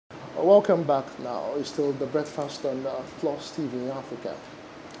Welcome back now. It's still the breakfast on Plus TV in Africa.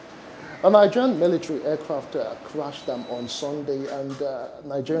 A Nigerian military aircraft crashed on Sunday, and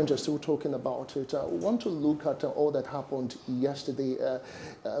Nigerians are still talking about it. We want to look at all that happened yesterday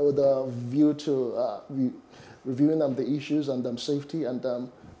with a view to reviewing the issues and safety and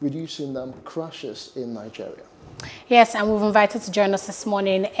reducing crashes in Nigeria. Yes, and we've invited to join us this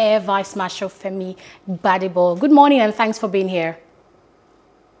morning Air Vice Marshal Femi Gbadebo. Good morning and thanks for being here.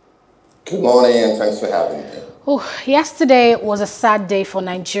 Good morning and thanks for having me. Oh, yesterday was a sad day for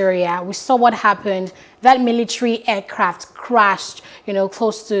Nigeria. We saw what happened. That military aircraft crashed,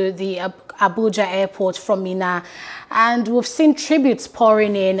 close to the Abuja airport from Minna. And we've seen tributes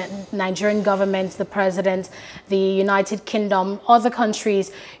pouring in, Nigerian government, the president, the United Kingdom, other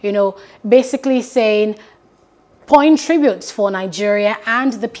countries, basically saying, pouring tributes for Nigeria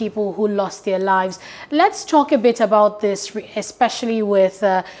and the people who lost their lives. Let's talk a bit about this, especially with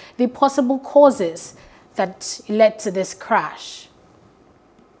the possible causes that led to this crash.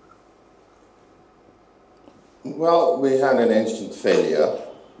 Well, we had an engine failure.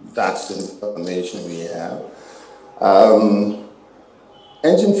 That's the information we have.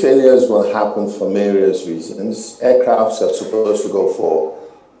 Engine failures will happen for various reasons. Aircrafts are supposed to go for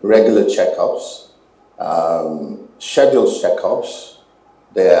regular checkups. Scheduled checkups,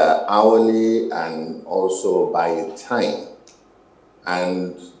 they are hourly and also by time.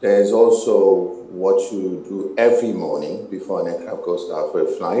 And there's also what you do every morning before an aircraft goes out for a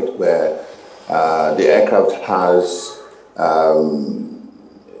flight, where the aircraft has,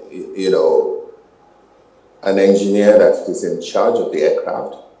 an engineer that is in charge of the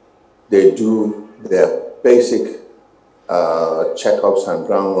aircraft. They do their basic checkups and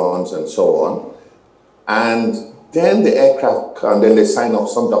ground runs and so on. And then the aircraft, and then they sign off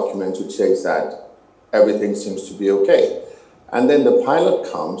some document which says that everything seems to be okay. And then the pilot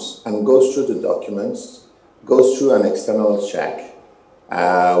comes and goes through the documents, goes through an external check,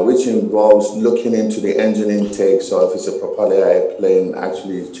 which involves looking into the engine intake, so if it's a propeller airplane,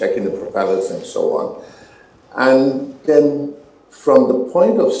 actually checking the propellers and so on. And then from the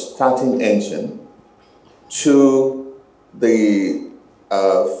point of starting engine to the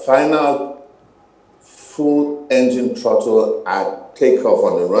final full engine throttle at takeoff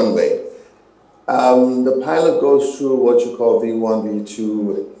on the runway, the pilot goes through what you call V1,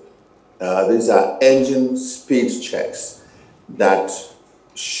 V2. These are engine speed checks that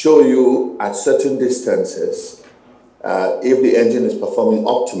show you at certain distances if the engine is performing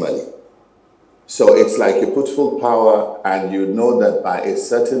optimally. So it's like you put full power and you know that by a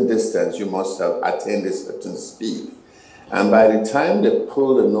certain distance you must have attained a certain speed. And by the time they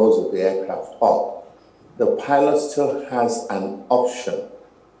pull the nose of the aircraft up, the pilot still has an option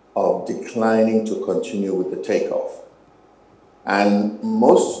of declining to continue with the takeoff. And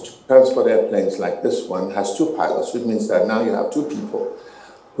most transport airplanes like this one has two pilots, which means that now you have two people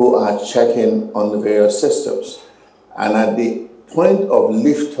who are checking on the various systems. And at the point of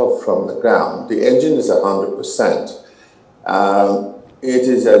liftoff from the ground, the engine is 100%. It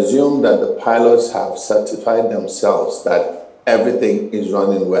is assumed that the pilots have certified themselves that everything is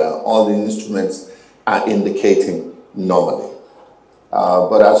running well. All the instruments are indicating normally.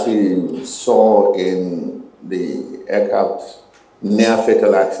 But as we saw in the aircraft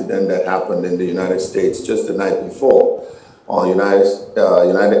near-fatal accident that happened in the United States just the night before on United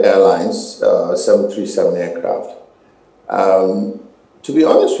Airlines 737 aircraft, to be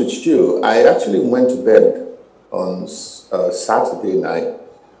honest with you, I actually went to bed on Saturday night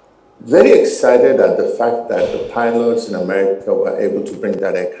very excited at the fact that the pilots in America were able to bring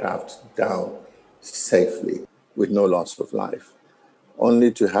that aircraft down safely with no loss of life, only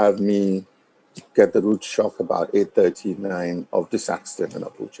to have me get the root shock about 8:39 of this accident in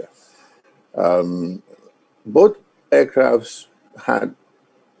Abuja. Both aircrafts had,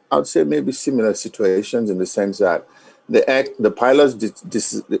 I would say, maybe similar situations in the sense that the pilots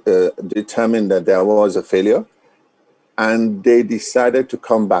determined that there was a failure, and they decided to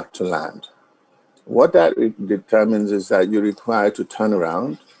come back to land. What that determines is that you're required to turn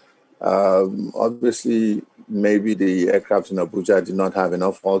around. Obviously, maybe the aircraft in Abuja did not have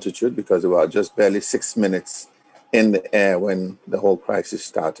enough altitude because they were just barely 6 minutes in the air when the whole crisis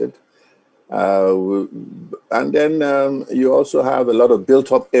started. And then you also have a lot of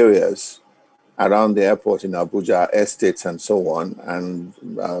built-up areas around the airport in Abuja, estates and so on. And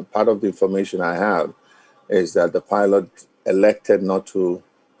part of the information I have is that the pilot elected not to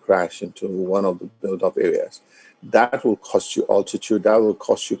crash into one of the built-up areas. That will cost you altitude, that will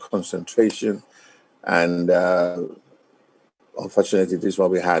cost you concentration, and unfortunately, this is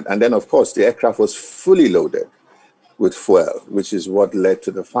what we had. And then, of course, the aircraft was fully loaded with fuel, which is what led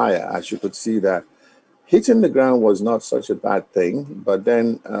to the fire. As you could see, that hitting the ground was not such a bad thing, but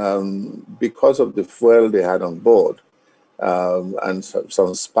then because of the fuel they had on board and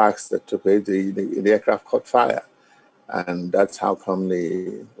some sparks that took place, the aircraft caught fire. And that's how come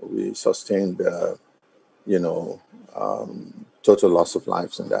we sustained, total loss of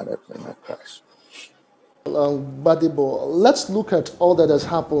lives in that airplane crash. Gbadebo, let's look at all that has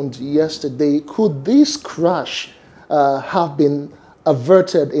happened yesterday. Could this crash have been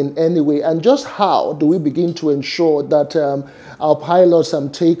averted in any way? And just how do we begin to ensure that our pilots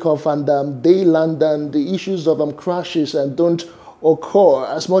take off and they land and the issues of crashes and don't occur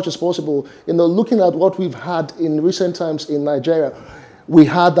as much as possible? Looking at what we've had in recent times in Nigeria, we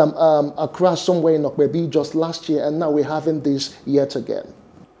had a crash somewhere in Okpebi just last year, and now we're having this yet again.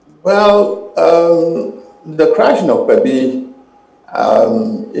 Well, the crash in Okpebi,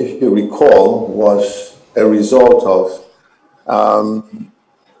 if you recall, was a result of,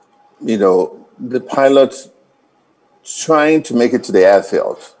 the pilots trying to make it to the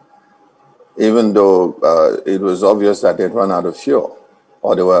airfield, even though it was obvious that they'd run out of fuel,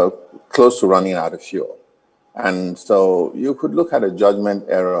 or they were close to running out of fuel. And so you could look at a judgment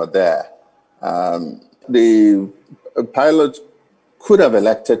error there. The pilot could have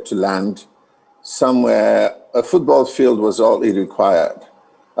elected to land somewhere. A football field was all he required,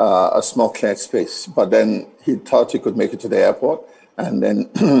 a small cleared space. But then he thought he could make it to the airport, and then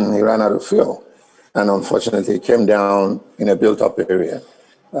he ran out of fuel. And unfortunately, he came down in a built-up area.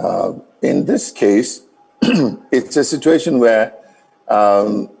 In this case, it's a situation where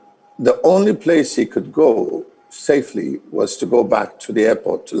the only place he could go safely was to go back to the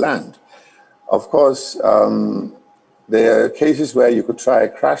airport to land. Of course, there are cases where you could try a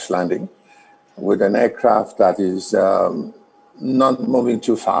crash landing with an aircraft that is not moving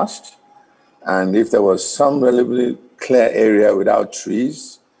too fast. And if there was some relatively clear area without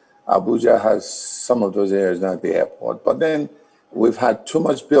trees, Abuja has some of those areas at the airport. But then we've had too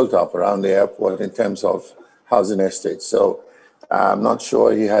much built up around the airport in terms of housing estates. So I'm not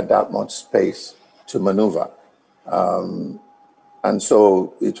sure he had that much space to maneuver. And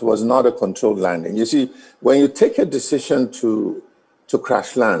so it was not a controlled landing. You see, when you take a decision to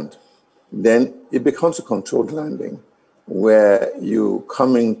crash land, then it becomes a controlled landing where you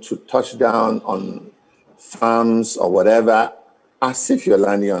coming to touch down on farms or whatever, as if you're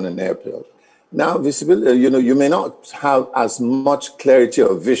landing on an airfield. Now, visibility, you may not have as much clarity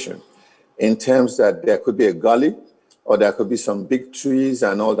of vision in terms that there could be a gully or there could be some big trees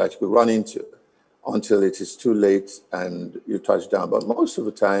and all that you could run into until it is too late and you touch down. But most of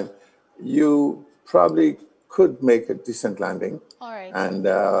the time, you probably could make a decent landing. All right. And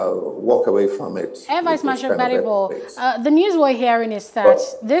walk away from it. Air Vice Marshal Gbadebo, the news we're hearing is that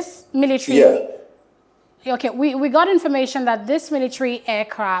this military... Yeah. Okay, we got information that this military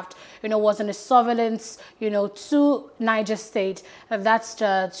aircraft, was in a surveillance, to Niger State. That's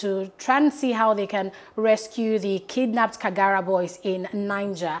to try and see how they can rescue the kidnapped Kagara boys in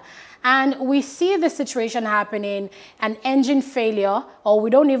Niger. And we see the situation happening, an engine failure, or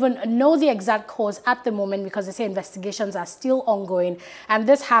we don't even know the exact cause at the moment because they say investigations are still ongoing. And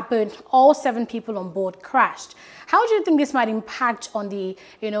this happened, all 7 people on board crashed. How do you think this might impact on the,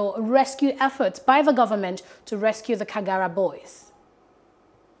 rescue efforts by the government to rescue the Kagara boys?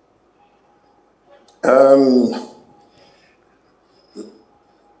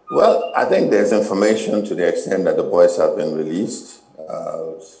 Well, I think there's information to the extent that the boys have been released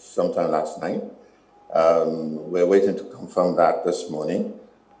sometime last night. We're waiting to confirm that this morning.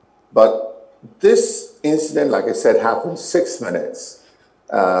 But this incident, like I said, happened 6 minutes.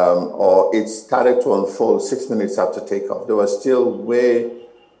 Or it started to unfold 6 minutes after takeoff. They were still way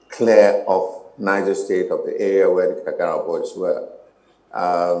clear of Niger State, of the area where the Kagara boys were.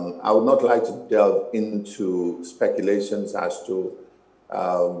 I would not like to delve into speculations as to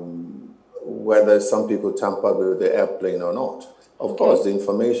whether some people tampered with the airplane or not. Of course, the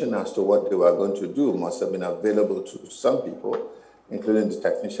information as to what they were going to do must have been available to some people, including the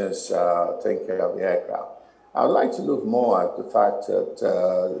technicians taking care of the aircraft. I would like to look more at the fact that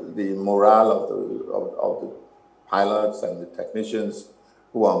the morale of the pilots and the technicians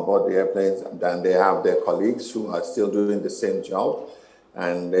who are on board the airplanes, and they have their colleagues who are still doing the same job.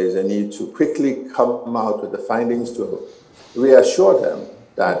 And there's a need to quickly come out with the findings to reassure them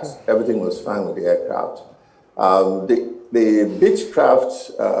that everything was fine with the aircraft. The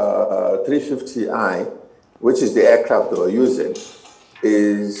Beechcraft 350I, which is the aircraft they were using,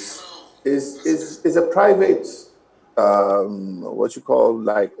 is a private,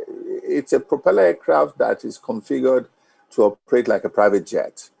 it's a propeller aircraft that is configured to operate like a private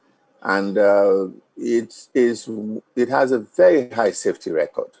jet. And it has a very high safety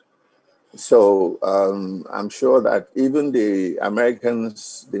record. So I'm sure that even the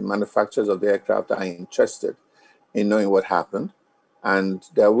Americans, the manufacturers of the aircraft, are interested in knowing what happened. And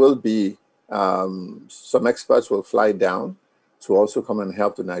there will be some experts will fly down to also come and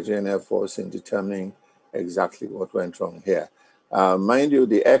help the Nigerian Air Force in determining exactly what went wrong here. Mind you,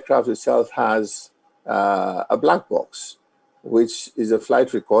 the aircraft itself has a black box, which is a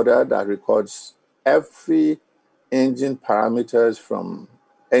flight recorder that records every engine parameters from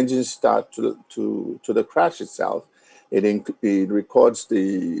engine start to the crash itself. It records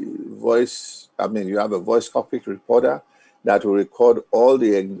the voice. I mean, you have a voice cockpit recorder that will record all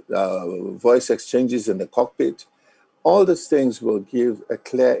the voice exchanges in the cockpit. All these things will give a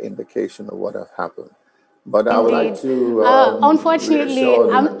clear indication of what has happened. But I would like to unfortunately,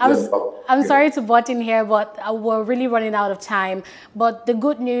 I'm yeah. sorry to butt in here, but we're really running out of time. But the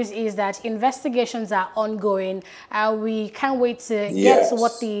good news is that investigations are ongoing. We can't wait to get to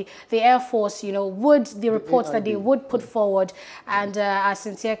what the Air Force, the reports that they would put forward, and our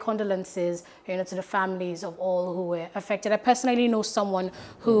sincere condolences, to the families of all who were affected. I personally know someone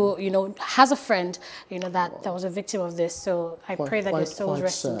who, has a friend, that was a victim of this. So I pray that your souls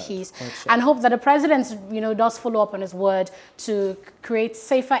rest in peace, and hope that the president, does follow up on his word to create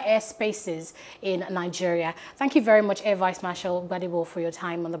safer airspaces in Nigeria. Thank you very much, Air Vice Marshal Gbadebo, for your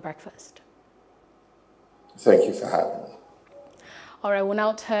time on The Breakfast. Thank you for having me. All right, we'll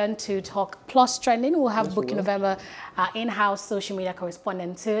now turn to Talk Plus Trending. We'll have Booking November, our in-house social media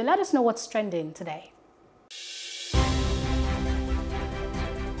correspondent, to let us know what's trending today.